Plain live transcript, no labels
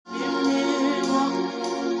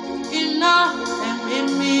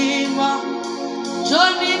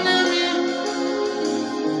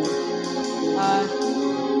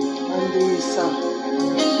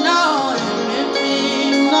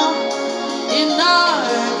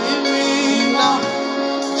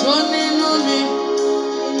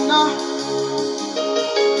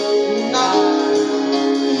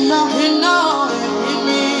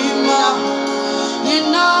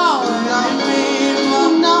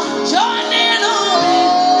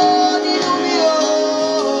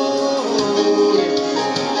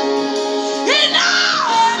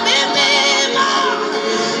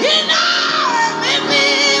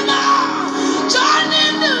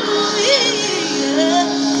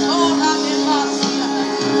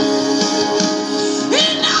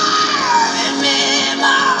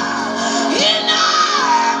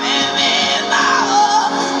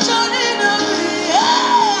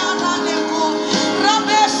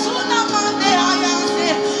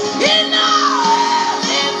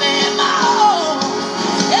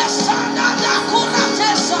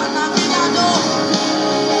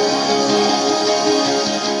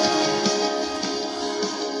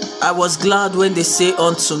I was glad when they say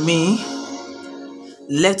unto me,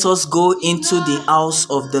 let us go into the house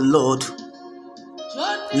of the Lord.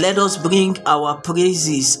 Let us bring our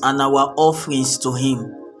praises and our offerings to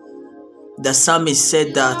him. The psalmist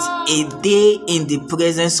said that a day in the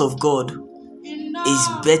presence of God is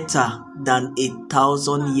better than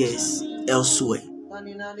 1,000 years elsewhere.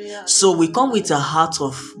 So we come with a heart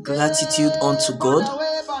of gratitude unto God.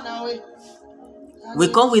 We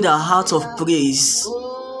come with a heart of praise.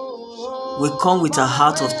 We come with a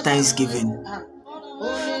heart of thanksgiving.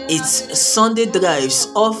 It's Sunday Drives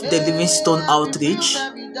of the Livingstone Outreach.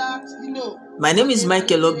 My name is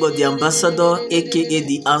Michael Ogbo, the ambassador, aka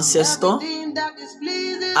the ancestor,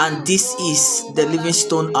 and this is the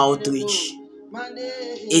Livingstone Outreach.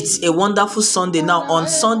 It's a wonderful Sunday. Now on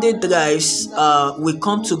Sunday Drives, we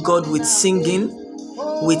come to God with singing,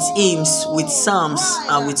 with hymns, with psalms,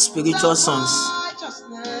 and with spiritual songs.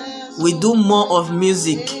 We do more of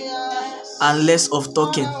music and less of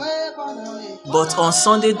talking. But on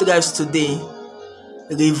Sunday Drives today,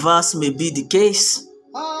 reverse may be the case.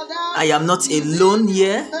 I am not alone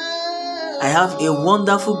here. I have a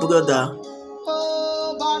wonderful brother,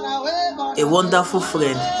 a wonderful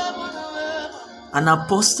friend, an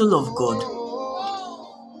apostle of God,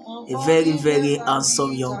 a very, very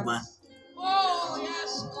handsome young man.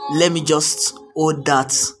 Let me just hold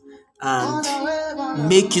that and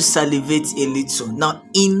make you salivate a little. Now,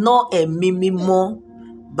 Ino Emimi Mo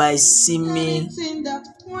by Simi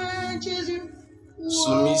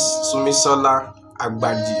Sumisola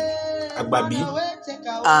Agbabi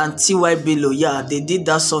and T.Y. Bello. Yeah, they did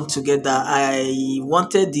that song together. I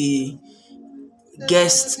wanted the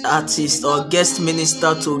guest artist or guest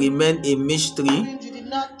minister to remain a mystery,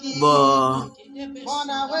 but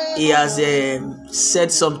he has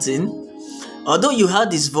said something. Although you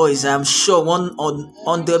heard his voice, I'm sure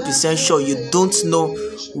 100% sure you don't know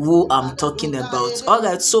who I'm talking about.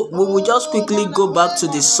 Alright, so we will just quickly go back to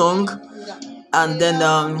the song, and then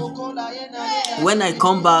when I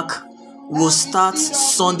come back, we'll start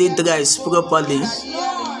Sunday Drives properly.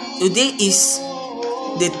 Today is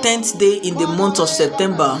the 10th day in the month of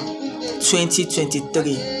September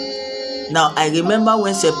 2023. Now, I remember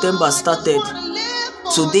when September started.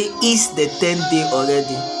 Today is the 10th day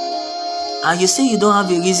already. And you say you don't have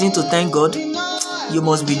a reason to thank God? You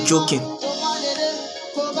must be joking.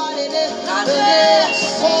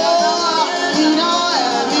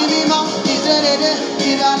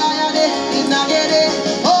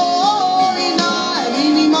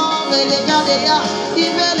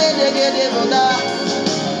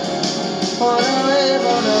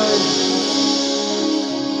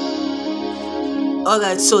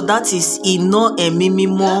 Alright, so that is Ino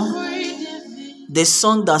Emimimo, the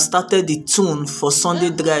song that started the tune for Sunday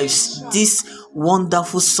Drives this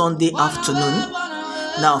wonderful Sunday afternoon.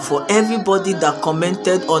 Now, for everybody that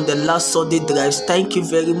commented on the last Sunday Drives, thank you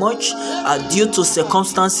very much. Due to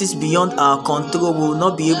circumstances beyond our control, we will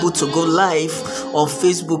not be able to go live on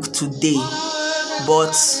Facebook today.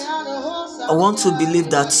 But I want to believe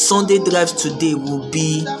that Sunday Drives today will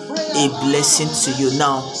be a blessing to you.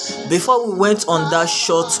 Now, before we went on that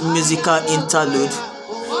short musical interlude,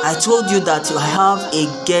 I told you that I have a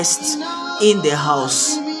guest in the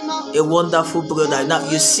house, a wonderful brother. Now,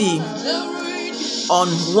 you see, on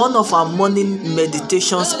one of our morning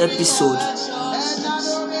meditations episode,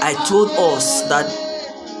 I told us that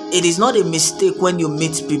it is not a mistake when you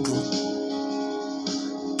meet people.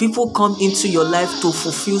 People come into your life to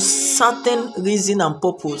fulfill certain reason and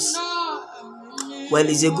purpose. Well,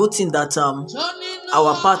 it's a good thing that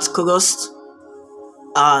our paths crossed.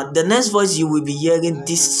 The next voice you will be hearing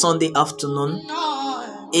this Sunday afternoon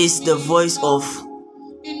is the voice of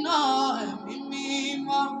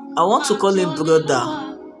I want to call him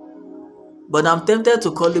brother, but I'm tempted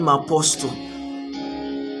to call him apostle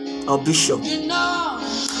or bishop.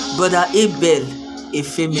 Brother Abel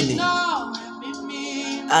Efemini.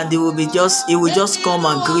 And he will just come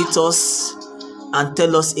and greet us and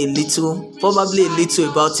tell us probably a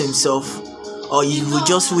little about himself, or he will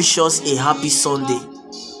just wish us a happy Sunday.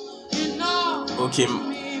 Okay,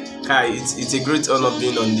 Kai, it's a great honor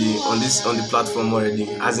being on the platform already.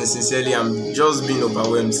 As in, sincerely, I'm just being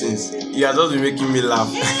overwhelmed since he has just been making me laugh.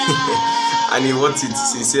 And he wants it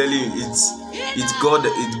sincerely. It's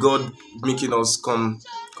God making us come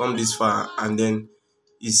this far, and then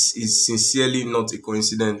it's sincerely not a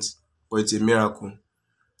coincidence, but it's a miracle.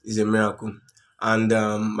 It's a miracle. And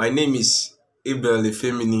my name is Abel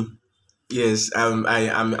Efemini. Yes, I'm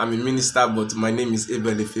a minister, but my name is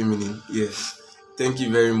Abel Efemini. Yes, thank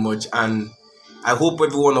you very much. And I hope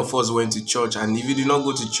every one of us went to church. And if you did not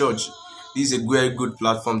go to church, this is a very good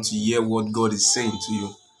platform to hear what God is saying to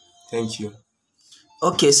you. Thank you.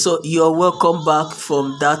 Okay, so you're welcome back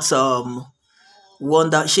from that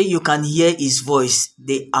wonder. You can hear his voice,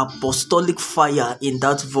 the apostolic fire in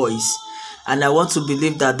that voice. And I want to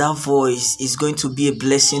believe that voice is going to be a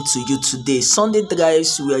blessing to you today. Sunday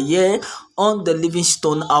Drives, we are here on the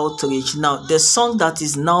Livingstone Outreach. Now, the song that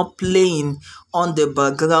is now playing on the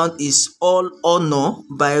background is All Honor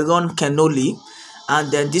by Ron Kenoli.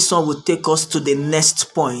 And then this one will take us to the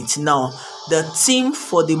next point. Now, the theme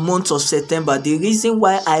for the month of September, the reason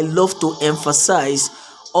why I love to emphasize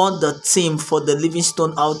on the theme for the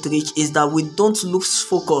Livingstone Outreach is that we don't lose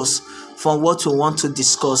focus from what we want to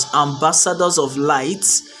discuss. Ambassadors of light.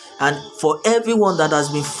 And for everyone that has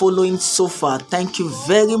been following so far, thank you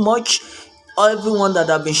very much. Everyone that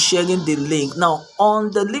have been sharing the link. Now,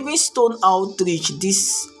 on the Livingstone Outreach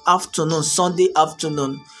this afternoon, Sunday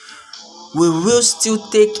afternoon, we will still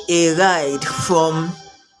take a ride from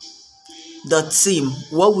the theme,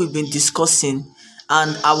 what we've been discussing,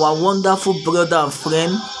 and our wonderful brother and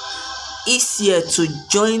friend is here to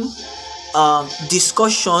join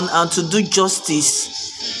discussion and to do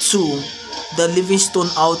justice to the Livingstone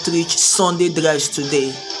Outreach Sunday Drives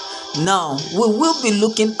today. Now, we will be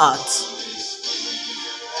looking at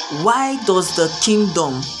why does the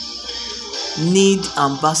kingdom need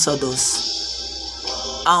ambassadors?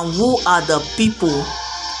 And who are the people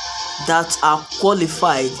that are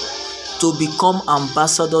qualified to become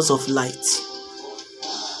ambassadors of light?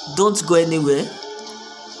 Don't go anywhere.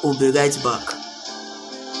 We'll be right back.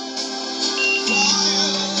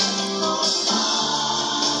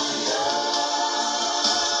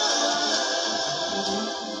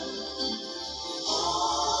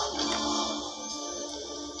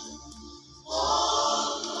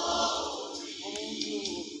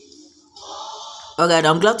 Alright,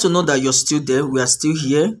 I'm glad to know that you're still there. We are still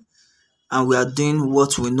here and we are doing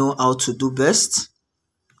what we know how to do best.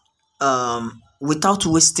 Without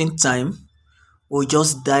wasting time, we'll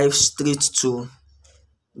just dive straight to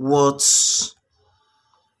what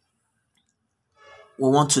we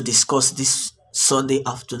want to discuss this Sunday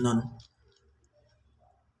afternoon.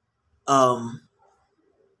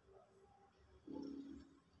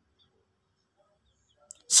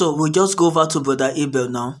 So we'll just go over to Brother Abel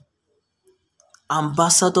now.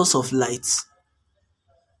 Ambassadors of light.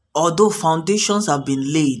 Although foundations have been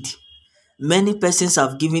laid, many persons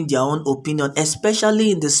have given their own opinion,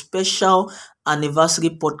 especially in the special anniversary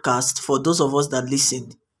podcast for those of us that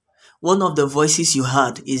listened. One of the voices you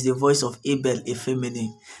heard is the voice of Abel Efemini,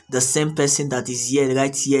 the same person that is here,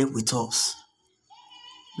 right here with us.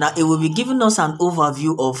 Now, it will be giving us an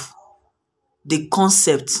overview of the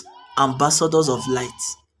concept ambassadors of light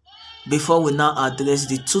before we now address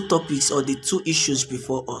the two topics or the two issues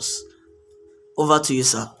before us. Over to you,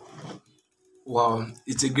 sir. Wow,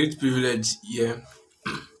 it's a great privilege here.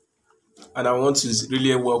 And I want to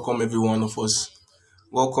really welcome every one of us.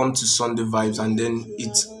 Welcome to Sunday Vibes. And then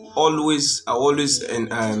I always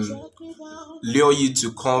lure you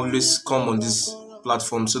to come on this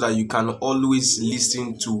platform so that you can always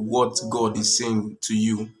listen to what God is saying to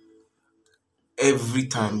you every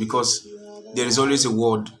time, because there is always a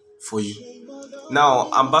word for you.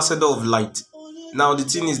 Now, ambassador of light. Now, the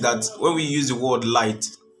thing is that when we use the word light,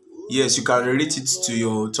 yes, you can relate it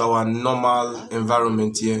to our normal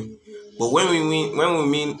environment here. But when we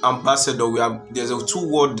mean ambassador, there's a two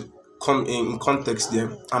word come in context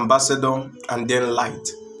there: ambassador and then light.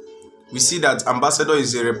 We see that ambassador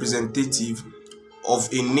is a representative of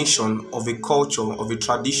a nation, of a culture, of a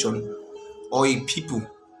tradition, or a people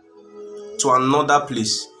to another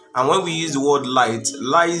place. And when we use the word light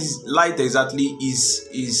exactly is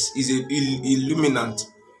a illuminant.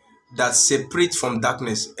 that separate from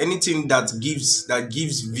darkness, anything that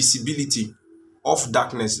gives visibility of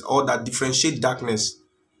darkness, or that differentiate darkness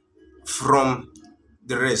from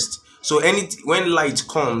the rest. So when light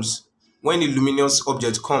comes, when a luminous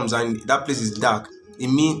object comes and that place is dark, it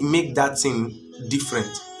make that thing different.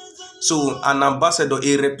 So an ambassador,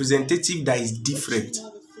 a representative that is different,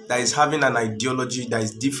 that is having an ideology that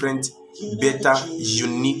is different, better,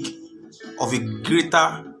 unique, of a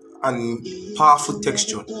greater and powerful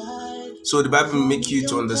texture. So the Bible make you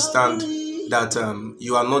to understand that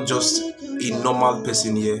you are not just a normal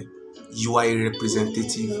person here, you are a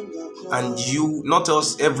representative. And you, not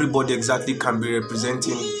us, everybody exactly can be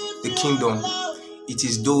representing the kingdom. It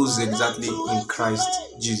is those exactly in Christ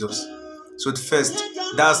Jesus. So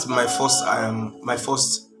that's my first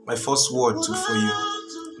word for you.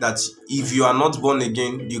 That if you are not born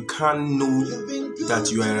again, you can't know that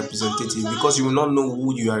you are a representative, because you will not know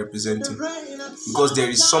who you are representing. Because there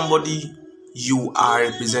is somebody you are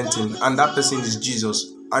representing, and that person is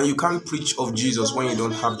Jesus. And you can't preach of Jesus when you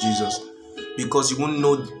don't have Jesus, because you won't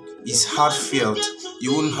know his heartfelt.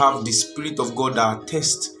 You won't have the Spirit of God that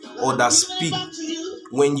attests or that speak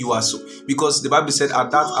when you are so. Because the Bible said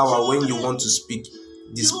at that hour when you want to speak,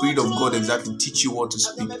 the Spirit of God exactly teach you what to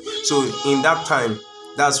speak. So in that time,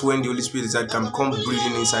 that's when the Holy Spirit exactly can come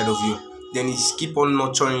breathing inside of you. Then He keep on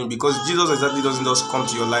nurturing, because Jesus exactly doesn't just come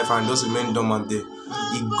to your life and just remain dormant there.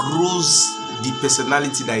 He grows the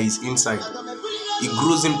personality that is inside. He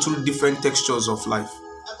grows him through different textures of life.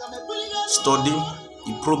 Studying,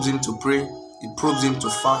 He probes him to pray, He probes him to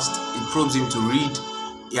fast, He probes him to read,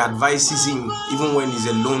 He advises him even when he's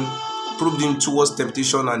alone, probed him towards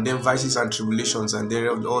temptation and then vices and tribulations and then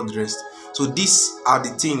all the rest. So these are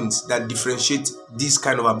the things that differentiate this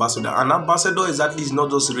kind of ambassador. An ambassador exactly is not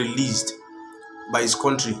just released by his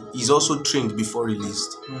country, he's also trained before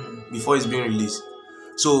he's being released.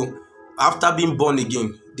 So after being born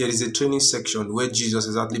again, there is a training section where Jesus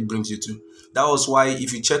exactly brings you to. That was why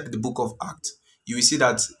if you check the book of Acts, you will see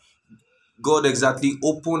that God exactly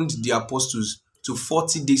opened the apostles to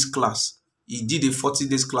 40 days class. He did a 40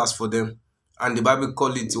 days class for them. And the Bible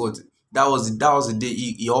called it what? That was the day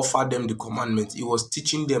he offered them the commandment. He was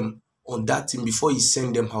teaching them on that thing before He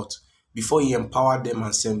sent them out, before He empowered them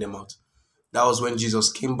and sent them out. That was when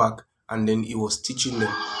Jesus came back and then He was teaching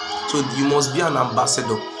them. So you must be an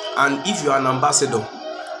ambassador. And if you are an ambassador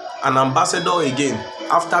again,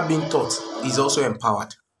 after being taught, is also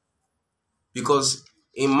empowered. Because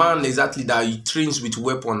a man exactly that he trains with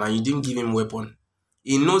weapon and you didn't give him weapon,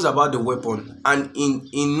 he knows about the weapon, and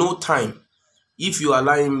in no time, if you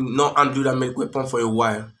allow him not handle that make weapon for a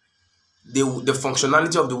while, the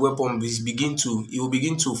functionality of the weapon he will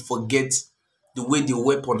begin to forget the way the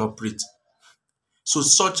weapon operates. So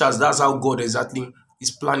that's how God exactly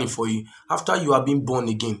is planning for you. After you have been born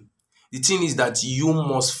again, the thing is that you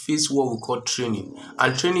must face what we call training.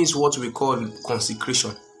 And training is what we call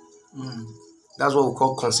consecration. That's what we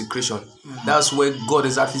call consecration. That's where God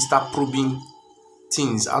exactly start probing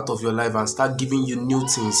things out of your life and start giving you new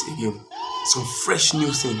things again. Some fresh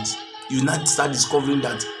new things. You now start discovering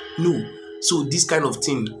that, no, so this kind of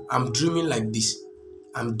thing, I'm dreaming like this.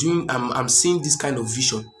 I'm seeing this kind of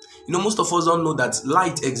vision. You know, most of us don't know that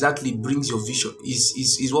light exactly brings your vision.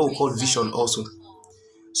 Is what we call vision also.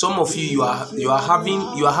 Some of you are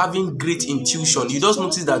having great intuition. You just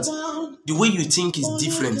notice that the way you think is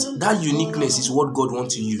different. That uniqueness is what God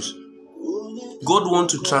wants to use. God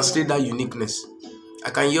wants to translate that uniqueness. I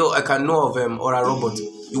can know of Ora Robert.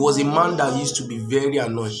 He was a man that used to be very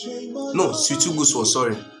annoyed. No, Sutugus was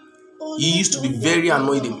sorry. He used to be very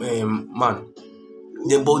annoyed man.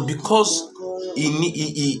 Then, but because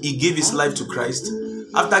he gave his life to Christ,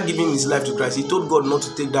 after giving his life to Christ, he told God not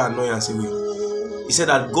to take that annoyance away. He said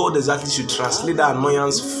that God exactly should translate that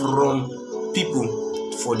annoyance from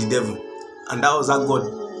people for the devil. And that was how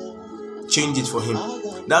God changed it for him.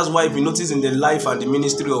 That's why if you notice in the life and the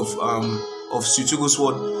ministry of Sutugus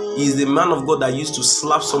Word, he is the man of God that used to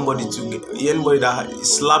slap somebody, anybody that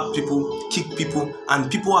slap people, kick people,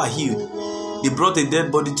 and people are healed. They brought a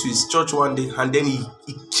dead body to his church one day, and then he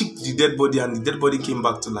kicked the dead body, and the dead body came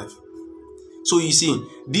back to life. So you see,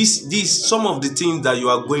 this some of the things that you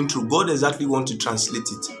are going through, God exactly wants to translate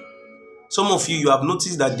it. Some of you have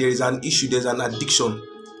noticed that there is an issue, there's an addiction.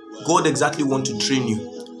 God exactly wants to train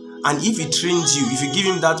you. And if He trains you, if you give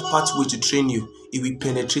Him that pathway to train you, it will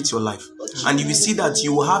penetrate your life. And you will see that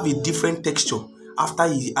you will have a different texture after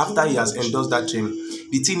he has endorsed that training.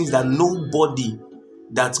 The thing is that nobody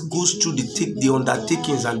that goes through the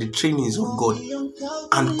undertakings and the trainings of God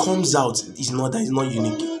and comes out is not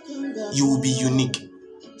unique. You will be unique.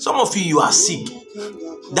 Some of you are sick.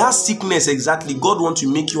 That sickness exactly, God wants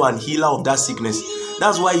to make you an healer of that sickness.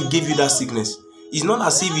 That's why He gave you that sickness. It's not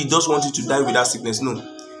as if He just wants you to die with that sickness. No.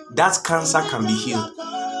 That cancer can be healed.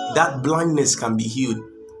 That blindness can be healed.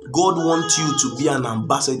 God wants you to be an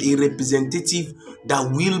ambassador, a representative that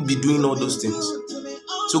will be doing all those things.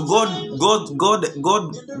 So God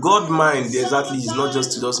mind exactly is not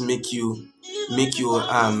just to just make you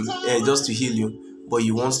just to heal you, but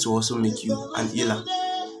He wants to also make you an healer.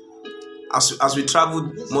 As we travel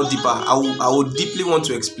more deeper, I would deeply want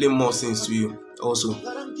to explain more things to you also.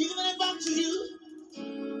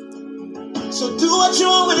 So do what you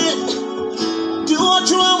want with it. Do what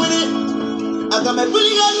you want with it. I got my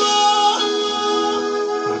bully gun.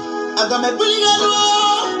 I got my bully gun.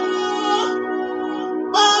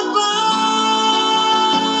 Baba,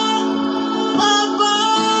 Baba.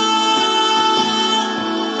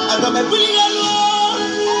 I got my bully gun.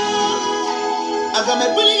 I got my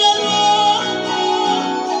bully gun.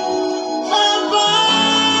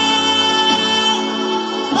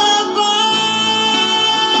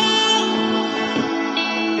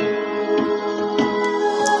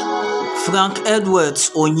 Frank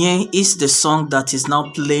Edwards Onye is the song that is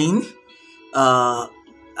now playing. I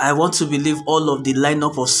want to believe all of the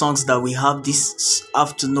lineup of songs that we have this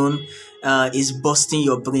afternoon is busting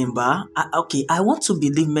your brain bar. Okay, I want to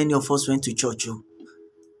believe many of us went to church.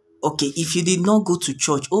 Okay, if you did not go to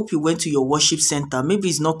church, hope you went to your worship center. Maybe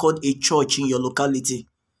it's not called a church in your locality.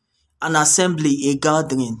 An assembly, a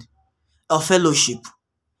gathering, a fellowship.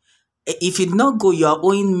 If you did not go, you are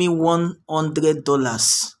owing me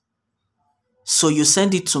 $100. So you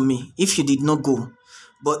send it to me if you did not go.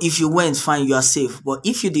 But if you went, fine, you are safe. But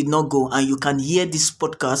if you did not go and you can hear this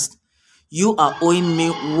podcast, you are owing me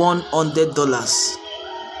 $100.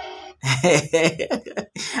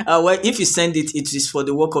 Well, if you send it, it is for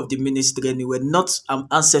the work of the ministry anyway, not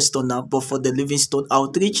ancestor now, but for the Livingstone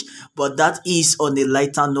Outreach. But that is on a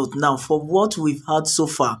lighter note. Now, for what we've had so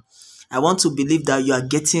far, I want to believe that you are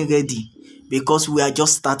getting ready because we are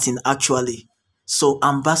just starting actually. So,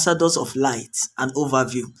 ambassadors of light, an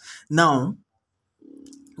overview. Now,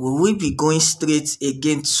 we will be going straight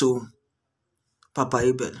again to Papa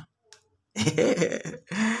Abel.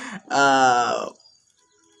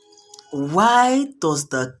 Why does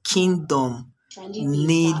the kingdom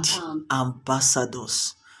need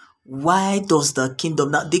ambassadors? Why does the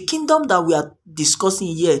kingdom? Now, the kingdom that we are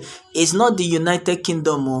discussing here is not the United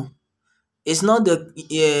Kingdom. Oh. It's not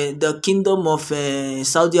the kingdom of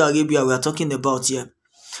Saudi Arabia we are talking about here.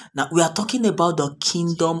 Now, we are talking about the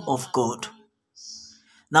kingdom of God.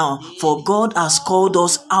 Now, for God has called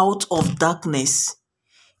us out of darkness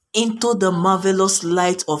into the marvelous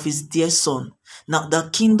light of His dear Son. Now, the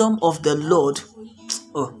kingdom of the Lord.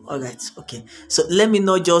 Oh, all right. Okay. So let me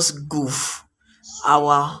not just goof.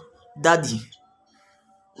 Our daddy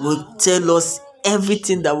will tell us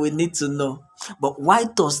everything that we need to know. But why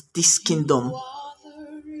does this kingdom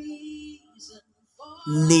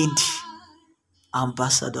need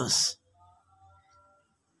ambassadors?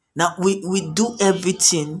 Now, we do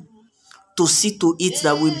everything to see to it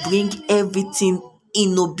that we bring everything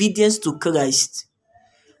in obedience to Christ.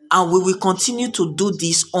 And we will continue to do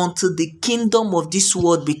this until the kingdom of this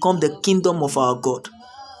world become the kingdom of our God.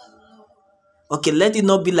 Okay, let it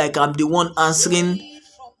not be like I'm the one answering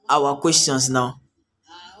our questions now.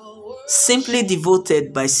 Simply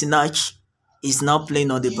Devoted by Sinach is now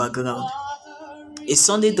playing on the background. It's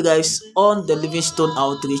Sunday Drives on the Livingstone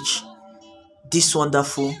Outreach this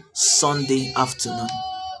wonderful Sunday afternoon.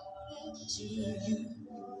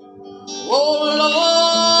 Oh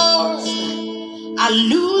Lord, I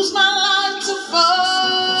lose my life to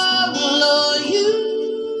follow you.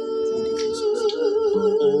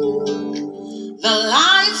 The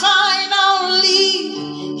life I now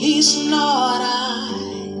live is not I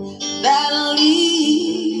that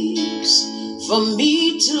lives. For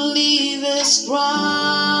me to live is Christ.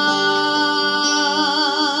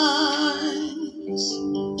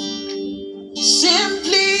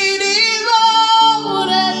 Simply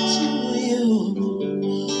devoted to you.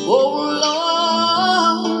 Oh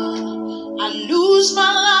Lord, I lose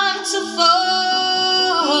my life to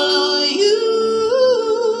follow you.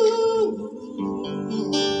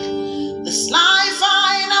 This life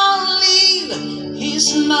I now live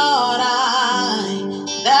is not I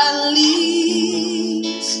that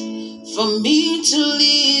lives. For me to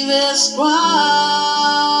live is Christ.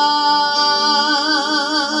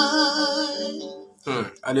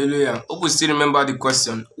 Hallelujah. Hope we still remember the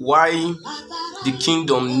question. Why the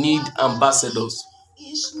kingdom need ambassadors?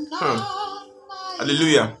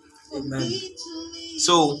 Hallelujah. Amen.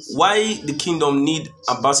 So why the kingdom need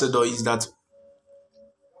ambassador is that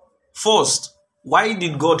First, why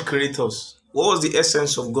did God create us? What was the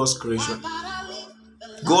essence of God's creation?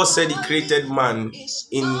 God said He created man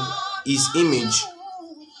in His image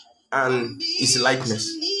and His likeness.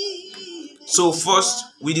 So first,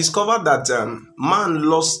 we discovered that man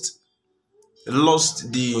lost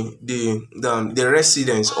the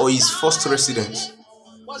residence, or his first residence,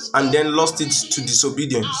 and then lost it to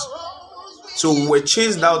disobedience. So we were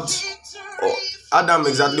chased out, or Adam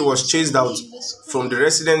exactly was chased out from the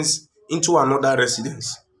residence into another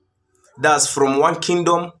residence. That's from one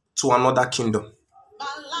kingdom to another kingdom.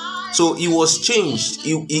 So he was changed.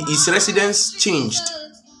 His residence changed.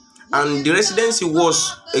 And the residence he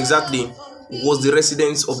was exactly was the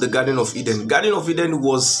residence of the Garden of Eden. Garden of Eden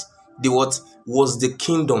was the what? Was the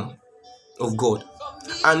kingdom of God.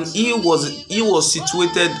 And he was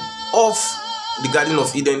situated off the Garden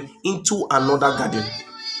of Eden into another garden.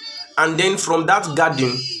 And then from that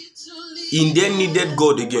garden, he then needed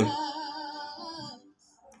God again.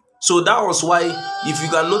 So that was why, if you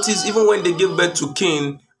can notice, even when they gave birth to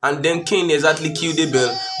Cain, and then Cain exactly killed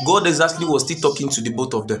Abel, God exactly was still talking to the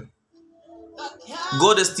both of them.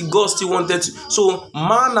 God still wanted to. So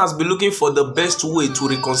man has been looking for the best way to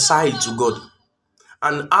reconcile to God.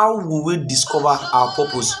 And how will we discover our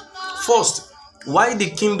purpose? First, why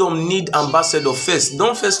the kingdom need ambassador first?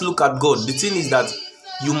 Don't first look at God. The thing is that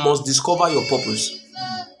you must discover your purpose.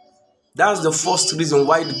 That's the first reason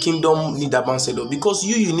why the kingdom need ambassador. Because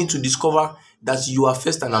you need to discover that you are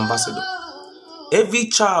first an ambassador. Every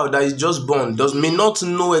child that is just born may not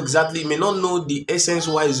know the essence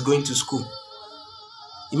why he's going to school.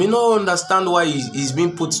 He may not understand why he's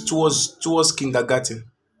being put towards kindergarten.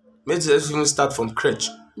 Let's even start from crèche.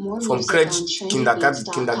 From crèche,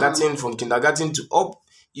 kindergarten, from kindergarten to up.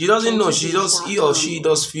 He doesn't know. He or she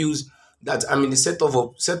feels that I'm in a setup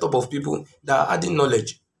of people that are adding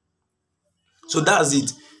knowledge. So that's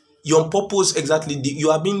it. Your purpose exactly.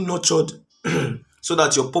 You are being nurtured so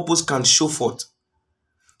that your purpose can show forth.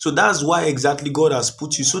 So that's why exactly God has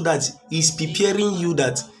put you, so that He's preparing you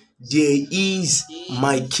that there is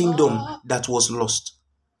my kingdom that was lost.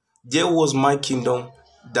 There was my kingdom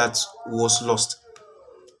that was lost.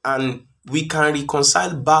 And we can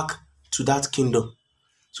reconcile back to that kingdom.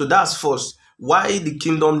 So that's first. Why the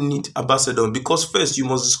kingdom need ambassador? Because first, you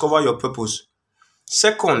must discover your purpose.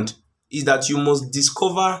 Second is that you must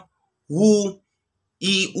discover who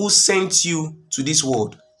sent you to this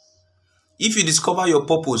world. If you discover your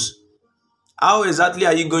purpose, how exactly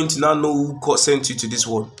are you going to now know who God sent you to this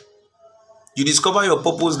world? You discover your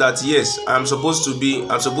purpose that yes, I'm supposed to be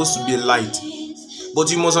a light.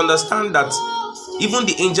 But you must understand that even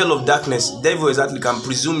the angel of darkness, devil exactly can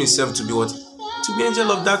presume himself to be what? To be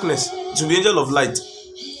angel of darkness, to be angel of light.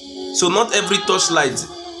 So not every torchlight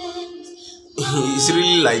is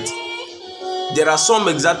really light. There are some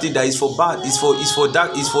exactly that is for bad, is for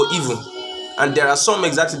dark, is for evil. And there are some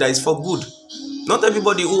exactly that is for good. Not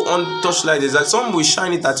everybody who on torchlight is that some will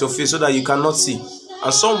shine it at your face so that you cannot see.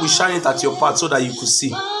 And some will shine it at your path so that you could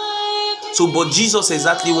see. So, but Jesus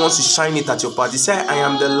exactly wants to shine it at your path. He said, I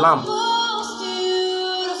am the lamp.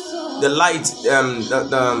 The light,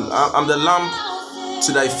 I'm the lamp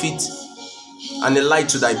to thy feet and the light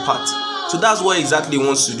to thy path. So that's what exactly he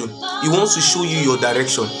wants to do. He wants to show you your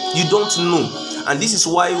direction. You don't know. And this is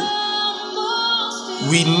why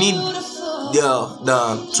we need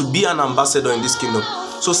to be an ambassador in this kingdom.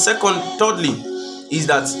 So thirdly, is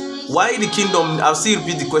that why the kingdom, I'll still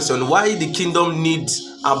repeat the question, why the kingdom needs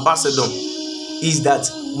ambassador is that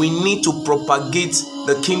we need to propagate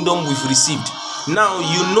the kingdom we've received. Now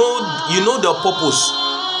you know the purpose.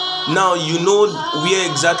 Now you know where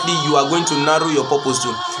exactly you are going to narrow your purpose to.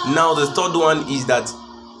 Now the third one is that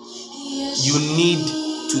you need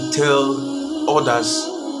to tell others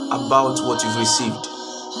about what you've received.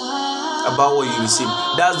 About what you received.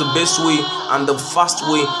 That's the best way and the fast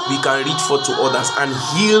way we can reach forth to others and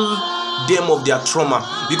heal them of their trauma.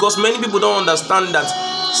 Because many people don't understand that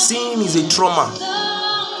sin is a trauma,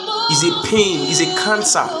 is a pain, is a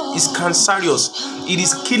cancer, is cancerous. It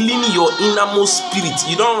is killing your innermost spirit.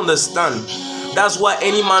 You don't understand. That's why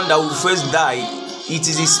any man that will first die, it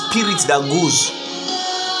is his spirit that goes.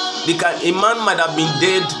 A man might have been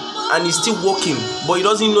dead and he's still walking, but he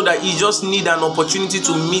doesn't know that he just need an opportunity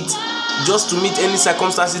to meet any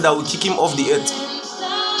circumstances that will kick him off the earth.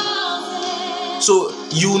 So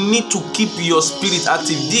you need to keep your spirit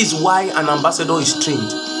active. This is why an ambassador is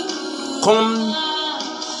trained. Come,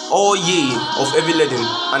 all ye of heavy laden,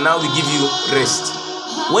 and now we give you rest.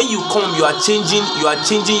 When you come, you are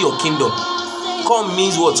changing your kingdom. Come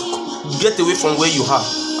means what? Get away from where you are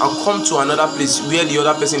and come to another place where the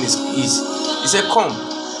other person is. He said, come.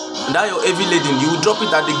 And that your heavy laden, you will drop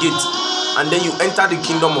it at the gate, and then you enter the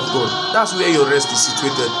kingdom of God. That's where your rest is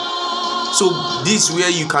situated. So this is where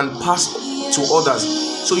you can pass to others.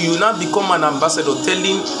 So you now become an ambassador,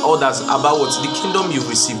 telling others about what the kingdom you've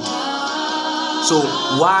received. So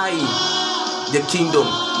why the kingdom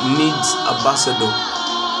needs ambassador?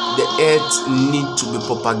 The earth needs to be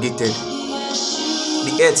propagated.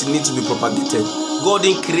 The earth needs to be propagated. God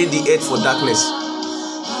didn't create the earth for darkness.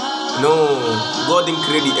 No, God didn't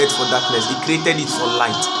create the earth for darkness. He created it for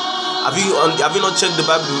light. Have you not checked the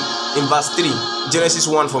Bible in verse 3? Genesis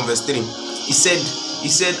 1 from verse 3. He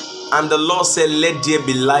said, and the Lord said, let there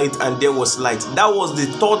be light, and there was light. That was the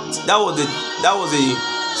thought, that was the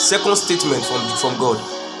second statement from God.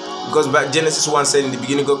 Because by Genesis 1 said, in the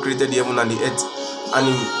beginning God created the heaven and the earth. And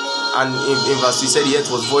in verse 3 said the earth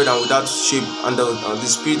was void and without shape, and the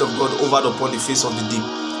Spirit of God hovered upon the face of the deep.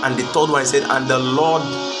 And the third one said, and the Lord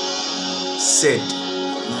said,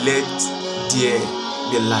 let there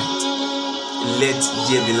be light. Let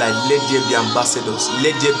there be light. Let there be ambassadors.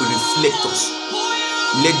 Let there be reflectors.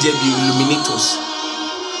 Let there be illuminators.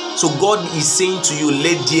 So God is saying to you,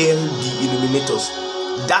 let there be illuminators.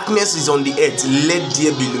 Darkness is on the earth. Let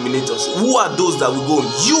there be illuminators. Who are those that will go?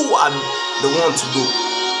 You are the one to go.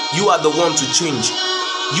 You are the one to change.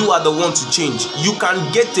 You are the one to change. You can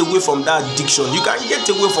get away from that addiction. You can get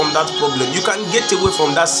away from that problem. You can get away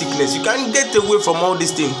from that sickness. You can get away from all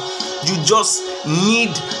these things. You just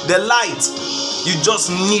need the light. You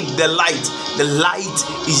just need the light. The light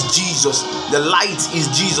is Jesus. The light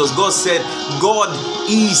is Jesus. God said, God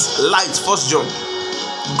is light. 1 John.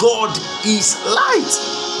 God is light.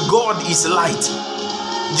 God is light.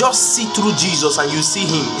 Just see through Jesus and you see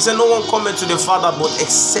him. He said, no one cometh to the Father but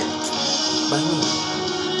except by me.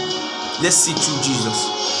 Let's see through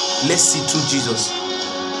Jesus. Let's see through Jesus.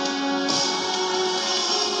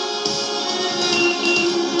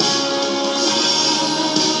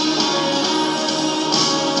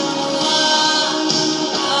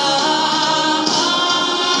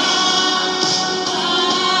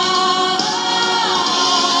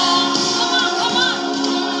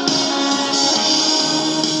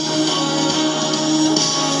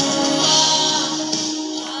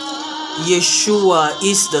 Yeshua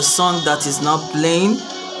is the song that is now playing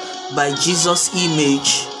by Jesus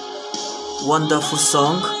Image. Wonderful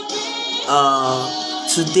song.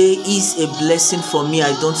 Today is a blessing for me.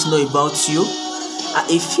 I don't know about you.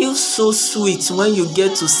 It feels so sweet when you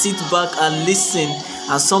get to sit back and listen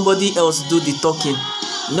and somebody else do the talking.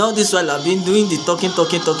 You know, this while I've been doing the talking,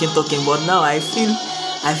 but now I feel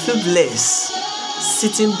blessed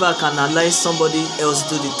sitting back and allowing somebody else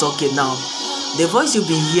do the talking. Now, the voice you've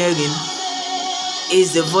been hearing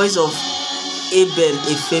is the voice of Abel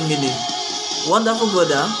Efemini. Wonderful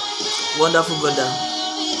brother,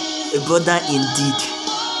 a brother indeed.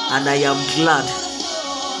 And I am glad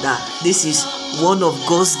that this is one of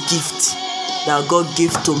God's gifts that God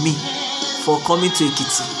gave to me for coming to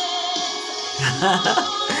Ekiti.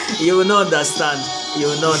 You will not understand.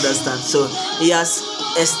 So he has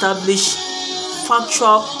established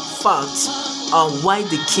factual facts on why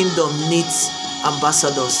the kingdom needs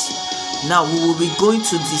ambassadors. Now we will be going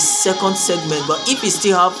to the second segment, but if you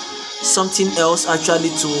still have something else actually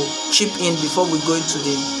to chip in before we go into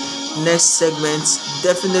the next segment,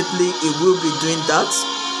 definitely it will be doing that.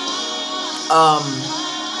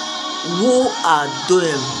 Who are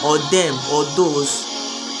them or those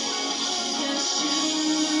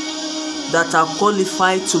that are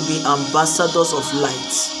qualified to be ambassadors of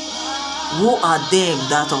light? Who are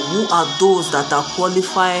those that are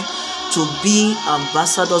qualified to be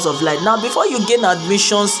ambassadors of light? Now, before you gain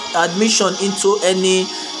admission into any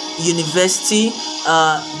university,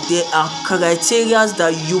 there are criteria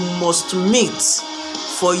that you must meet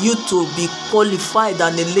for you to be qualified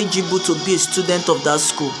and eligible to be a student of that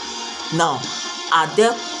school. Now, are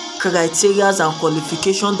there criteria and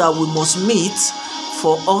qualifications that we must meet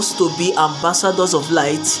for us to be ambassadors of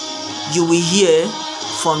light? You will hear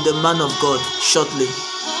from the man of God shortly.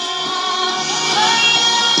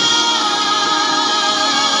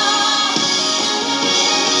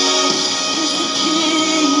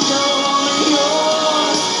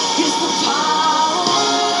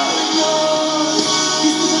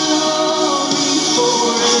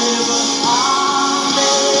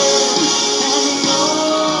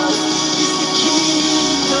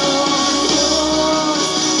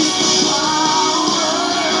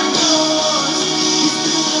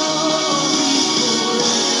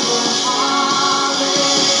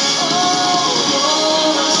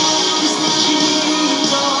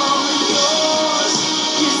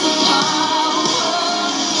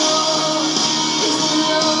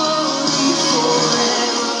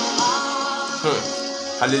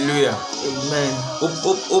 Hallelujah. Amen.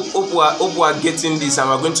 Hope we are getting this, and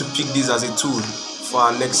we're going to pick this as a tool for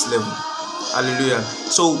our next level. Hallelujah.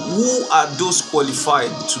 So who are those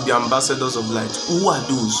qualified to be ambassadors of light? Who are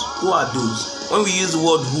those? Who are those? When we use the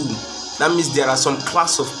word who, that means there are some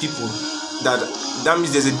class of people that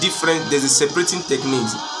means there's a separating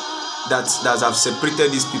techniques that have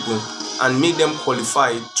separated these people and made them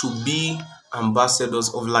qualified to be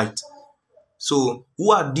ambassadors of light. So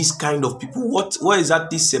who are these kind of people? What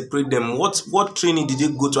exactly separate them? What training did they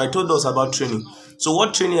go to? I told us about training. So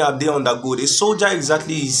what training have they undergone? A soldier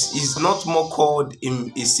exactly is not more called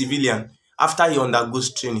a civilian after he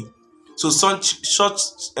undergoes training. So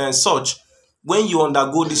such when you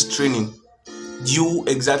undergo this training, you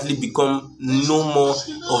exactly become no more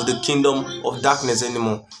of the kingdom of darkness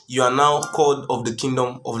anymore. You are now called of the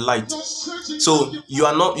kingdom of light. So you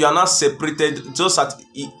are not separated. Just at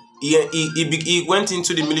he went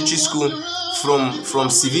into the military school from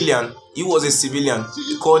civilian. He was a civilian.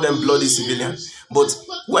 He called them bloody civilian. But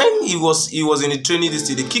when he was in the training,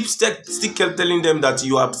 they keep still kept telling them that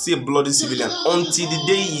you are still a bloody civilian until the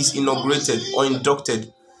day he is inaugurated or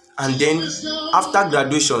inducted. And then after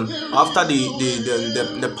graduation, after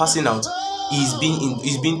the passing out, he's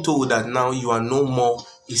being told that now you are no more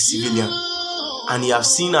a civilian, and he have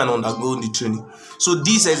seen and undergone the training. So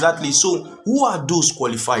this exactly. So who are those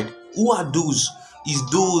qualified? Who are those? Is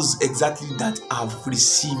those exactly that have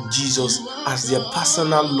received Jesus as their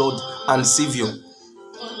personal Lord and Savior,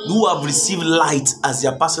 who have received light as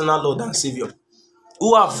their personal Lord and Savior,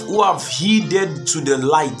 who have heeded to the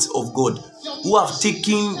light of God, who have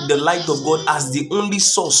taken the light of God as the only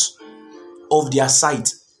source of their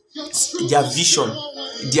sight, their vision,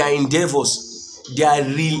 their endeavors, their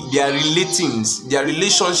relatings, their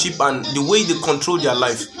relationship, and the way they control their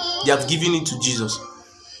life. They have given it to Jesus.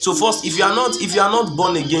 So first, if you are not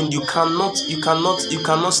born again, you cannot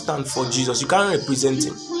stand for Jesus. You cannot represent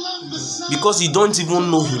him because you don't even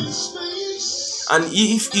know him. And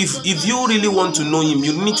if you really want to know him,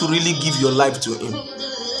 you need to really give your life to him.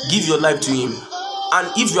 Give your life to him.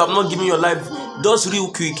 And if you have not given your life, just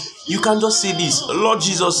real quick, you can just say this: Lord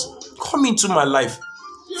Jesus, come into my life.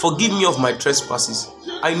 Forgive me of my trespasses.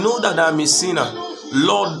 I know that I am a sinner.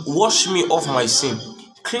 Lord, wash me of my sin.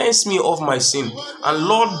 Cleanse me of my sin. And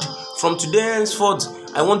Lord, from today henceforth,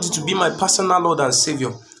 I want you to be my personal Lord and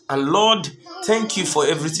Savior. And Lord, thank you for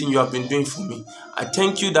everything you have been doing for me. I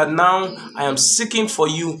thank you that now I am seeking for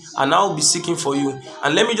you, and I will be seeking for you.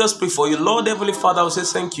 And let me just pray for you. Lord, Heavenly Father, I will say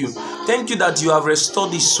thank you. Thank you that you have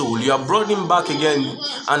restored his soul. You have brought him back again.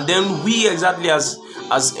 And then we exactly as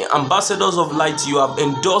ambassadors of light, you have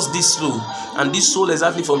endorsed this soul. And this soul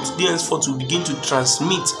exactly from today henceforth to begin to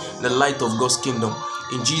transmit the light of God's kingdom.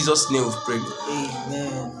 In Jesus' name we pray.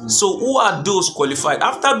 Amen. So who are those qualified?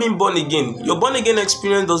 After being born again, your born again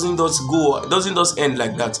experience doesn't just end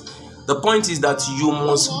like that. The point is that you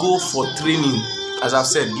must go for training. As I've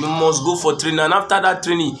said, you must go for training. And after that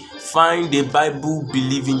training, find a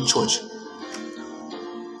Bible-believing church.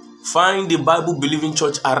 Find a Bible-believing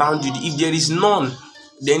church around you. If there is none,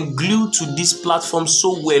 then glue to this platform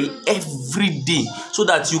so well every day, so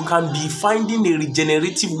that you can be finding a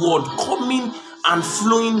regenerative word coming and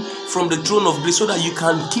flowing from the throne of grace, so that you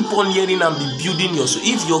can keep on hearing and be building your soul.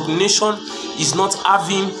 If your nation is not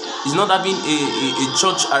having a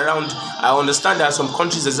church around, I understand there are some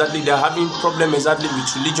countries exactly they are having problem exactly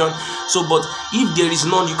with religion. So, but if there is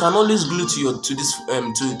none, you can always glue to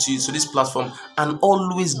this platform and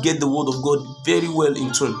always get the word of God very well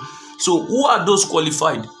in tune. So, who are those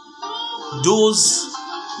qualified? Those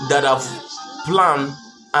that have planned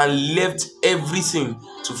and left everything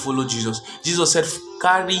to follow Jesus. Jesus said,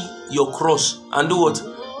 carry your cross and do what?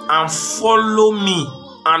 And follow me.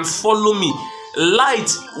 And follow me. Light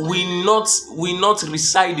will not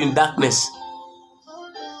reside in darkness.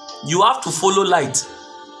 You have to follow light.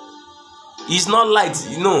 It's not light,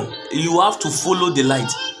 you have to follow the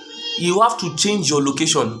light. You have to change your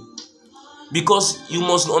location. Because you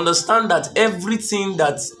must understand that everything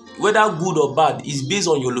that, whether good or bad, is based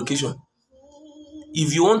on your location.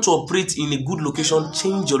 If you want to operate in a good location,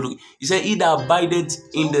 change your location. He said, he that abideth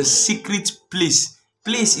in the secret place.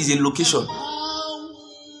 Place is a location.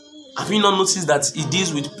 Have you not noticed that it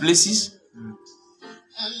deals with places?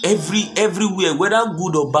 Everywhere, whether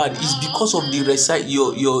good or bad, is because of the reside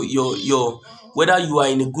your whether you are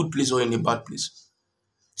in a good place or in a bad place.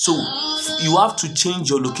 So you have to change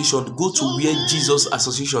your location. Go to where Jesus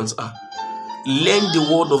associations are. Learn the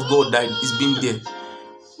word of God that is being there.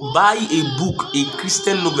 Buy a book, a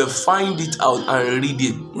Christian novel, find it out and read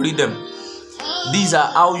it. Read them. These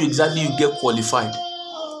are how you get qualified.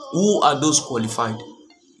 Who are those qualified?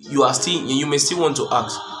 you may still want to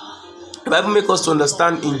ask. The Bible makes us to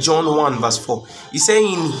understand in John 1 verse 4. He said,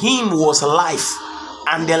 in him was life,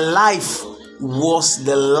 and the life was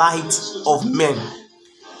the light of men.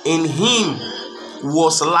 In him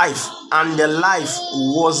was life, and the life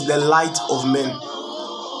was the light of men.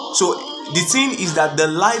 So the thing is that the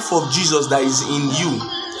life of Jesus that is in you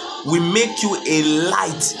will make you a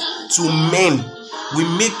light to men,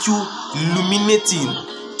 will make you illuminating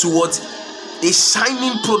towards a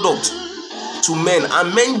shining product to men,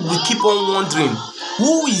 and men will keep on wondering,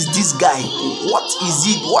 who is this guy? What is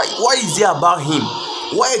it? Why is it about him?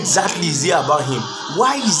 What exactly is it about him?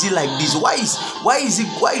 Why is he like this? Why is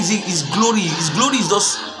it his glory is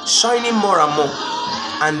just shining more and more?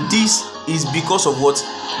 And this is because of what?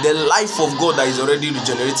 The life of God that is already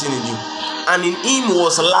regenerating in you. And in him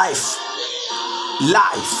was life,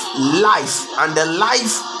 and the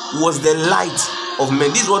life was the light of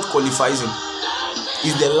men. This is what qualifies him.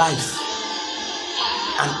 Is the life,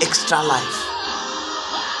 an extra life.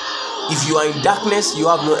 If you are in darkness, you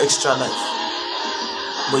have no extra life.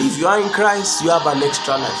 But if you are in Christ, you have an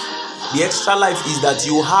extra life. The extra life is that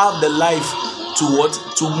you have the life to what?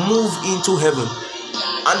 To move into heaven.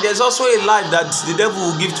 And there's also a life that the devil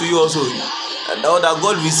will give to you also, and that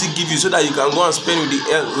God will still give you, so that you can go and spend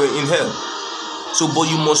in hell. So, but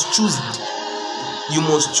you must choose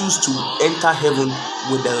to enter heaven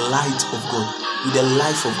with the light of God, with the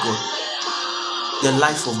life of God. The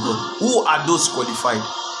life of God. Who are those qualified?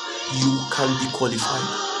 You can be qualified.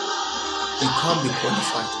 You can be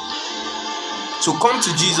qualified. So come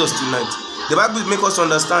to Jesus tonight. The Bible makes us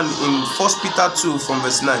understand in 1 Peter 2 from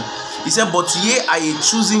verse 9. He said, but ye are a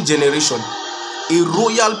chosen generation, a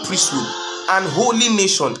royal priesthood, an holy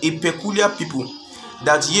nation, a peculiar people,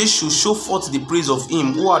 that ye should show forth the praise of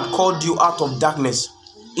him who had called you out of darkness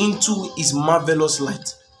into his marvelous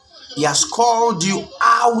light. He has called you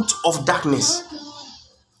out of darkness.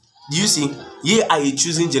 Do you see? Ye are a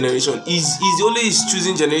chosen generation. Is only his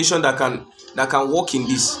chosen generation that can walk in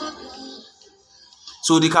this.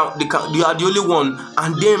 So they are the only one,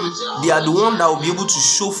 and them they are the one that will be able to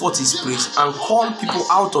show forth his praise and call people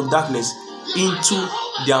out of darkness into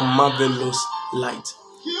their marvelous light.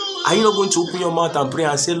 Are you not going to open your mouth and pray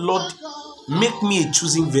and say, Lord, make me a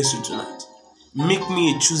choosing vessel tonight? Make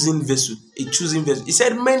me a choosing vessel, a choosing vessel. He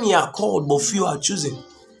said, many are called, but few are chosen.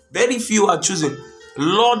 Very few are chosen.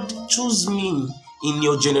 Lord, choose me in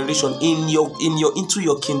your generation, into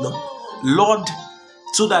your kingdom. Lord,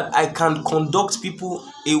 so that I can conduct people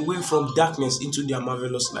away from darkness into their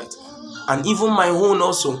marvelous light. And even my own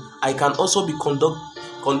also, I can also be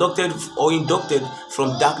conducted or inducted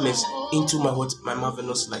from darkness into my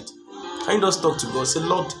marvelous light. Can you just talk to God? Say,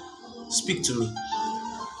 Lord, speak to me.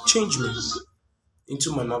 Change me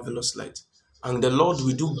into my marvelous light. And the Lord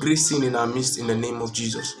will do great thing in our midst in the name of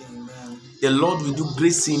Jesus. Amen. The Lord will do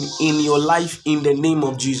great thing in your life in the name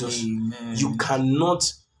of Jesus. Amen. You cannot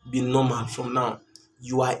be normal from now.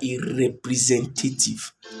 You are a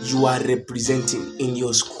representative. You are representing in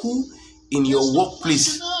your school, in your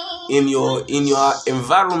workplace, in your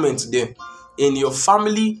environment there, in your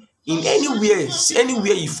family, in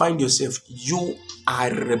anywhere you find yourself. You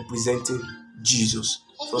are representing Jesus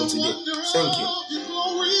from today. Thank you.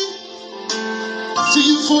 See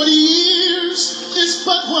you 40 years, it's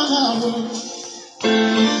but 1 hour.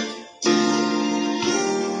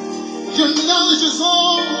 Your knowledge is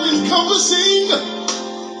all encompassing.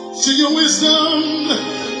 To your wisdom,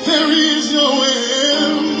 there is no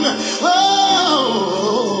end.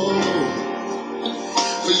 Oh,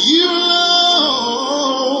 for you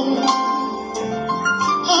alone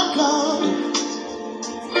are God.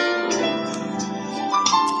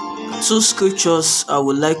 Two scriptures I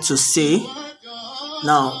would like to say.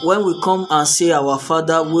 Now, when we come and say, Our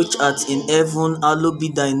Father which art in heaven, hallowed be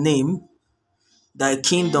thy name. Thy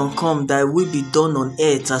kingdom come, thy will be done on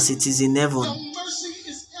earth as it is in heaven.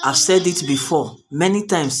 I've said it before, many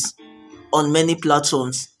times, on many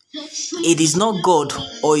platforms. It is not God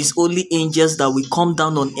or his holy angels that will come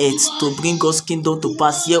down on earth to bring God's kingdom to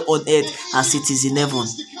pass here on earth as it is in heaven.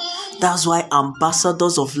 That's why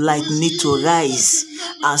ambassadors of light need to rise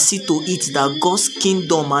and see to it that God's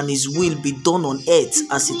kingdom and his will be done on earth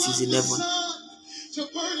as it is in heaven.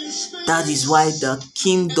 That is why the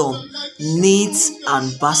kingdom needs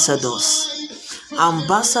ambassadors.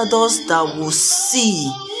 Ambassadors that will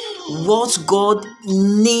see what God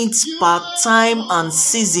needs per time and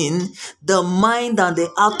season, the mind and the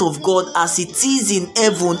heart of God as it is in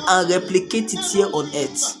heaven, and replicate it here on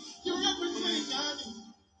earth.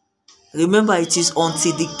 Remember, it is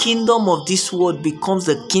until the kingdom of this world becomes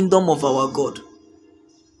the kingdom of our God.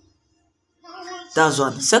 That's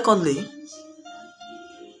one. Secondly,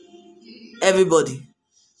 everybody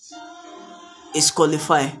is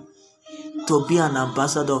qualified to be an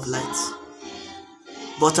ambassador of light.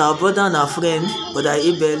 But our brother and our friend, Brother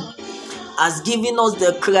Abel, has given us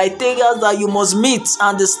the criteria that you must meet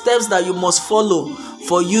and the steps that you must follow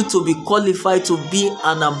for you to be qualified to be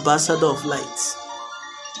an ambassador of light.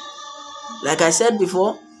 Like I said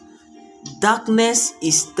before, darkness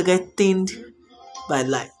is threatened by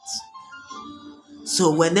light.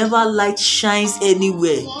 So whenever light shines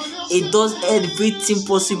anywhere, it does everything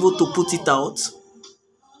possible to put it out.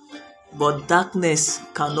 But darkness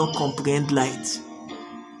cannot comprehend light.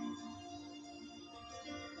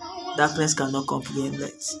 Darkness cannot comprehend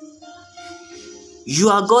light. You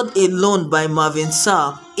Are God Alone by Marvin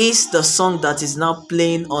Sapp is the song that is now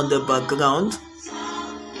playing on the background.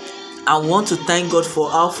 I want to thank God for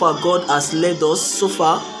how far God has led us so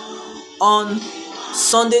far on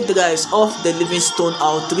Sunday drives of the Livingstone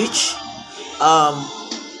Outreach.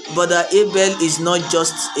 Brother Abel is not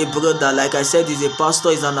just a brother, like I said, he's a pastor,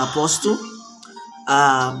 he's an apostle.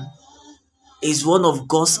 He's one of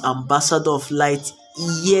God's ambassador of light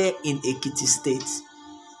here in Ekiti State.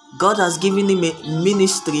 God has given him a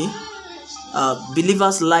ministry,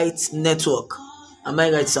 Believers Light Network. Am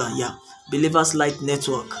I right, sir? Yeah, Believers Light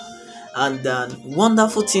Network. And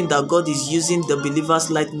wonderful thing that God is using the Believers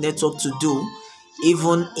Light Network to do,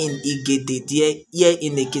 even in Igede, here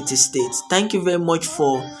in Ekiti State. Thank you very much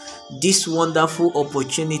for this wonderful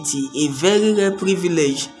opportunity, a very rare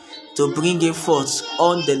privilege to bring it forth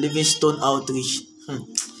on the Livingstone Outreach.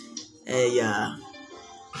 Yeah,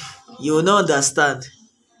 you will not understand.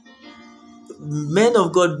 Men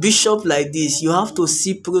of God, bishop like this, you have to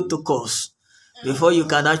see protocols before you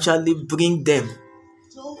can actually bring them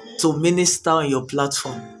to minister on your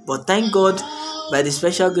platform. But thank God, by the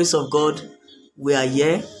special grace of God, we are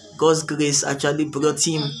here. God's grace actually brought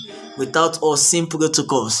him without us seeing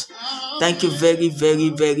protocols. Thank you very, very,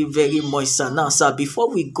 very, very much, sir. Now, sir,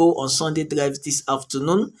 before we go on Sunday drives this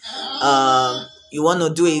afternoon, you want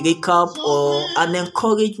to do a recap or an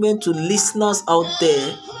encouragement to listeners out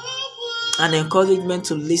there? An encouragement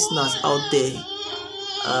to listeners out there.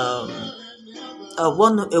 A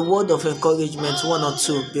word of encouragement, one or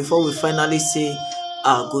two, before we finally say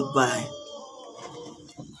our goodbye.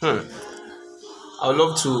 I would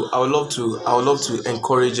love to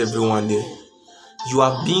encourage everyone there. You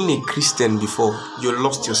have been a Christian before, you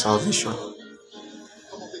lost your salvation.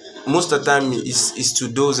 Most of the time is to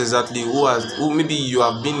those exactly who maybe you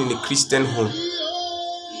have been in a Christian home.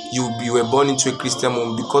 You were born into a Christian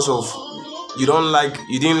home because of you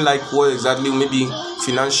didn't like what exactly, maybe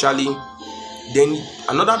financially. Then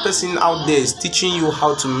another person out there is teaching you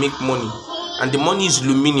how to make money, and the money is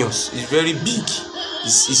luminous, it's very big,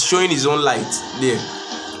 it's showing his own light there,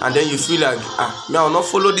 and then you feel like, I'll not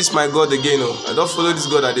follow this my God again. I don't follow this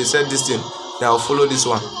God that they said this thing, then I'll follow this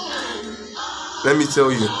one. Let me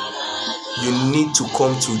tell you, you need to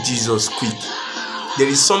come to Jesus quick. There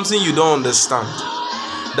is something you don't understand,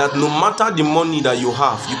 that no matter the money that you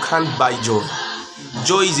have, you can't buy joy.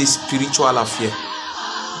 Joy is a spiritual affair.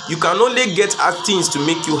 You can only get at things to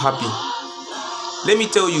make you happy. Let me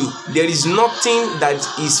tell you, there is nothing that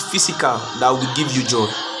is physical that will give you joy.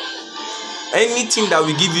 Anything that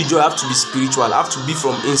will give you joy have to be spiritual, have to be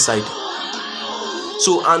from inside.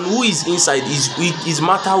 So, and who is inside is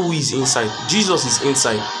matter who is inside. Jesus is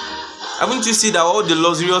inside. Haven't you seen that all the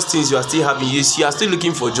luxurious things you are still having, you are still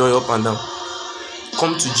looking for joy up and down?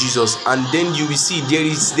 Come to Jesus, and then you will see there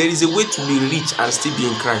is a way to be rich and still be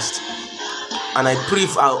in Christ. And I pray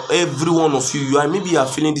for every one of you. You are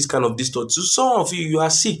feeling this kind of distort. So some of you are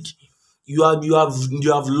sick. You have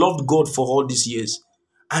loved God for all these years,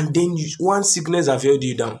 and then one sickness have held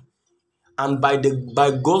you down. And by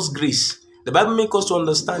God's grace, the Bible makes us to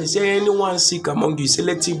understand. It says, anyone sick among you, say,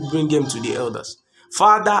 let him bring him to the elders.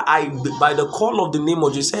 Father, by the call of the name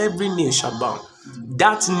of Jesus, every knee shall bow.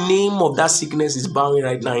 That name of that sickness is bowing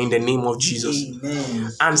right now in the name of Jesus. Amen.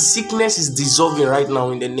 And sickness is dissolving right now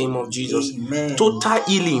in the name of Jesus. Amen. Total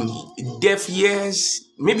healing. Deaf ears.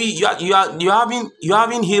 Maybe you're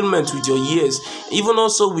having ailment with your ears, even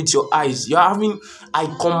also with your eyes. I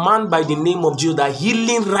command by the name of Jesus that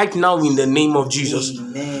healing right now in the name of Jesus.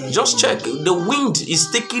 Amen. Just check. The wind is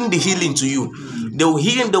taking the healing to you. The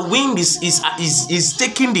wind is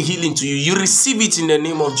taking the healing to you. You receive it in the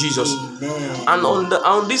name of Jesus. Amen. And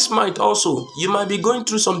on this might also, you might be going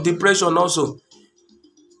through some depression also.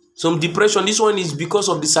 Some depression. This one is because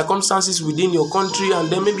of the circumstances within your country, and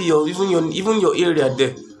then maybe even your area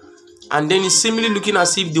there. And then it's seemingly looking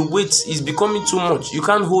as if the weight is becoming too much. You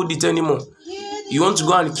can't hold it anymore. You want to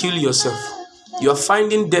go and kill yourself. You are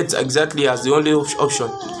finding death exactly as the only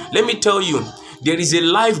option. Let me tell you, There is a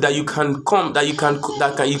life that you can come, that you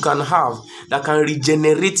can have, that can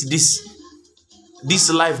regenerate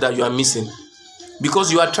this life that you are missing.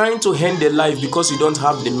 Because you are trying to end the life because you don't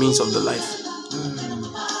have the means of the life.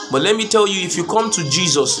 But let me tell you, if you come to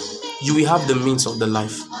Jesus, you will have the means of the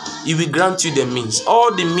life. He will grant you the means,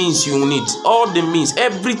 all the means you need, all the means,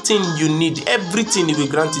 everything you need, everything He will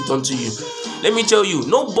grant it unto you. Let me tell you,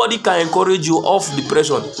 nobody can encourage you off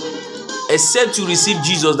depression except you receive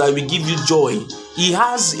Jesus that will give you joy. He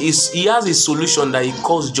has a solution that He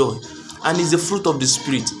calls joy, and it's the fruit of the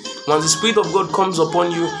Spirit. When the Spirit of God comes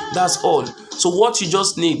upon you, that's all. So what you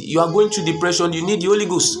just need, you are going through depression, you need the Holy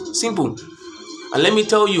Ghost. Simple. And let me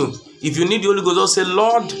tell you, if you need the Holy Ghost, just say,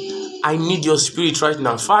 Lord, I need your Spirit right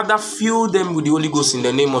now. Father, fill them with the Holy Ghost in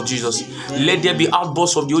the name of Jesus. Let there be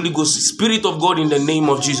outbursts of the Holy Ghost, Spirit of God in the name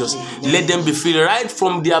of Jesus. Let them be filled right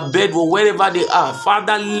from their bed or wherever they are.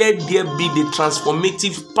 Father, let there be the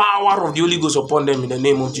transformative power of the Holy Ghost upon them in the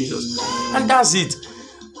name of Jesus. And that's it.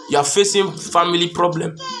 You are facing family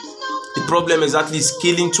problem. The problem exactly is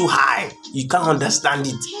scaling too high. You can't understand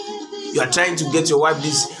it. You are trying to get your wife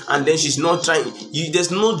this, and then she's not trying.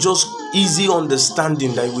 There's no just easy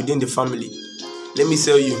understanding that within the family. Let me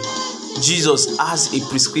tell you, Jesus has a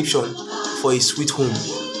prescription for a sweet home.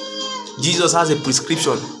 Jesus has a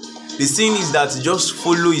prescription. The thing is that just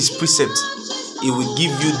follow His precept. He will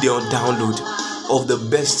give you the download of the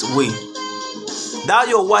best way. That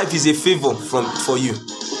your wife is a favor for you.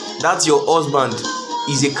 That your husband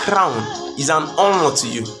is a crown, is an honor to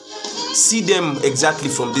you. See them exactly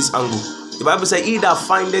from this angle. The Bible says, he that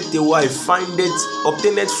findeth a wife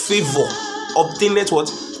obtaineth favor. Obtaineth what?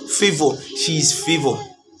 Favor. She is favor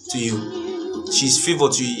to you. She is favor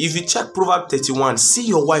to you. If you check Proverbs 31, see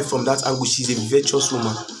your wife from that angle. She's a virtuous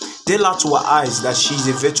woman. Tell her to her eyes that she is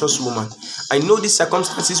a virtuous woman. I know these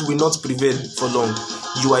circumstances will not prevail for long.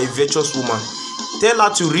 You are a virtuous woman. Tell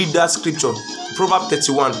her to read that scripture, Proverbs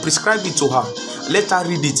 31. Prescribe it to her. Let her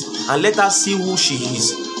read it and let her see who she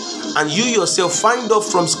is. And you yourself find out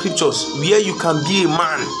from scriptures where you can be a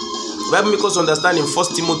man. Bible makes us understand in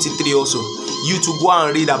 1 Timothy 3 also. You to go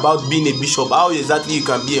and read about being a bishop, how exactly you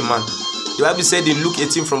can be a man. The Bible said in Luke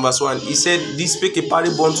 18 from verse 1, He said, "This spake a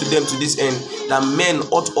parable unto them to this end, that men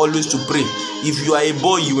ought always to pray. If you are a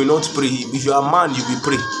boy, you will not pray. If you are a man, you will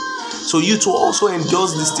pray." So you to also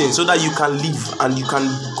endorse this thing so that you can live and you can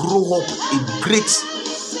grow up a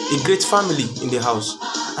great family in the house.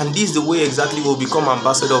 And this is the way exactly will become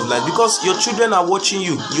ambassador of light, because your children are watching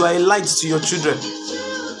you. You are a light to your children,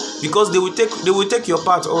 because they will take your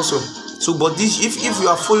part also. So, but this, if you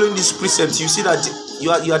are following this precept, you see that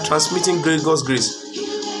you are transmitting God's grace.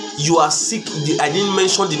 You are sick. I didn't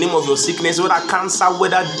mention the name of your sickness, whether cancer,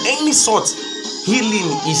 whether any sort. Healing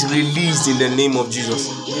is released in the name of Jesus.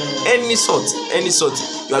 Any sort.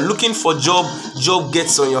 You are looking for job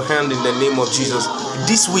gets on your hand in the name of Jesus.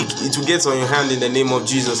 This week it will get on your hand in the name of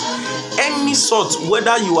Jesus. Any sort,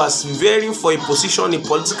 whether you are veering for a position, a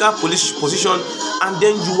political position, and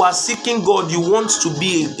then you are seeking God, you want to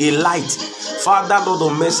be a light. Father,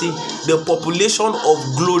 Lord of mercy, the population of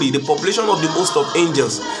glory, the population of the host of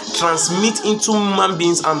angels transmit into human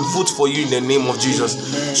beings and vote for you in the name of Jesus.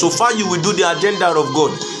 So far you will do the agenda of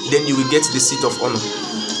God, then you will get the seat of honor.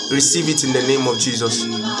 Receive it in the name of Jesus.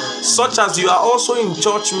 Such as you are also in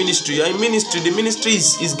church ministry, you are in ministry, the ministry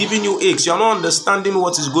is giving you aches. You are not understanding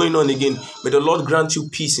what is going on again. May the Lord grant you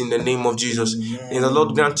peace in the name of Jesus. May the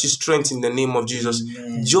Lord grant you strength in the name of Jesus.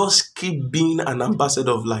 Just keep being an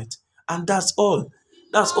ambassador of light. And that's all.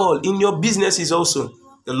 That's all. In your businesses also,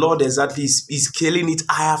 the Lord exactly is scaling it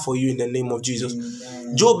higher for you in the name of Jesus.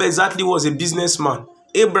 Job exactly was a businessman.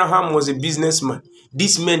 Abraham was a businessman.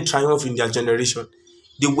 These men triumphed in their generation.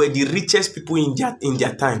 They were the richest people in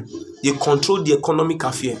their time. They controlled the economic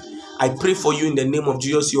affair. I pray for you in the name of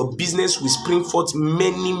Jesus. Your business will spring forth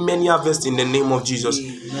many harvests in the name of Jesus.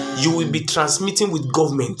 You will be transmitting with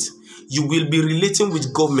government. You will be relating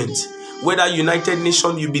with government. Whether United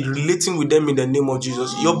Nations, you'll be relating with them in the name of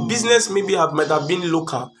Jesus. Your business might have been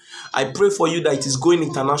local. I pray for you that it is going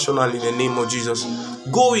international in the name of Jesus.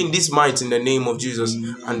 Go in this might in the name of Jesus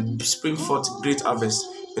and spring forth great harvest.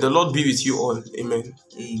 May the Lord be with you all. Amen.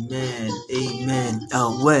 Amen.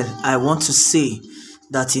 Well, I want to say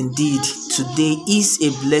that indeed today is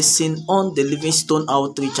a blessing on the Livingstone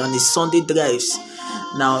Outreach and the Sunday drives.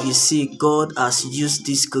 Now you see, God has used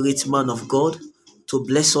this great man of God to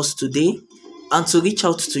bless us today and to reach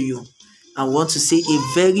out to you. I want to say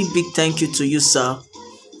a very big thank you to you, sir.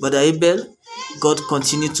 Brother Abel, God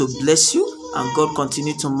continue to bless you and God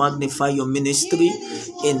continue to magnify your ministry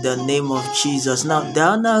in the name of Jesus. Now,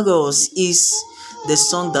 Diana Ross is the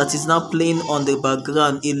song that is now playing on the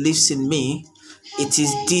background. It Lives in Me. it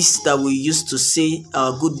is this that we used to say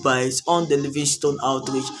our goodbyes on the Livingstone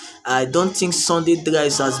Outreach. I don't think Sunday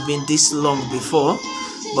drives has been this long before,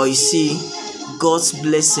 but you see, God's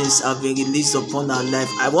blessings have been released upon our life.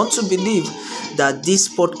 I want to believe that this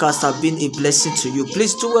podcast have been a blessing to you.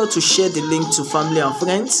 Please do well to share the link to family and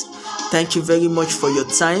friends. Thank you very much for your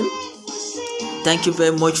time. Thank you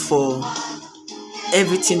very much for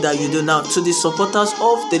everything that you do. Now, to the supporters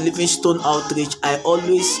of the Livingstone Outreach, I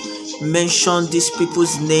always mention these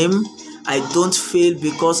people's name. I don't fail,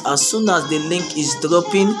 because as soon as the link is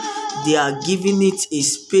dropping, they are giving it a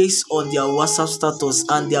space on their WhatsApp status,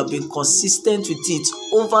 and they have been consistent with it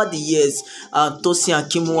over the years. Tosi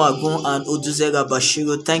Akimuagun and Oduzera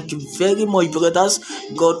Bashiru, thank you very much, brothers.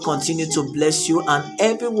 God continue to bless you, and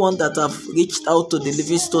everyone that have reached out to the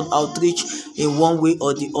Livingstone Outreach in one way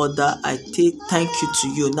or the other, I thank you to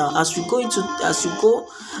you. Now, as you go,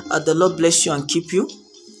 the Lord bless you and keep you.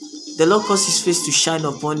 The Lord cause his face to shine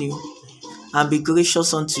upon you and be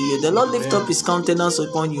gracious unto you. The Lord lift up his countenance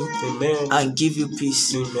upon you. Amen. And give you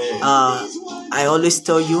peace. Amen. I always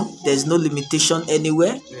tell you, there's no limitation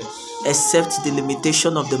anywhere, Yes. except the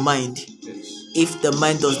limitation of the mind. Yes. If the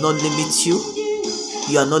mind does not limit you,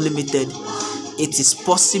 you are not limited. It is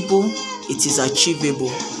possible, it is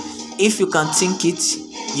achievable. If you can think it,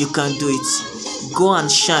 you can do it. Go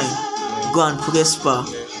and shine, go and prosper.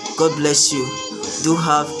 God bless you. Do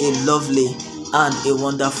have a lovely and a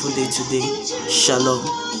wonderful day today. Shalom.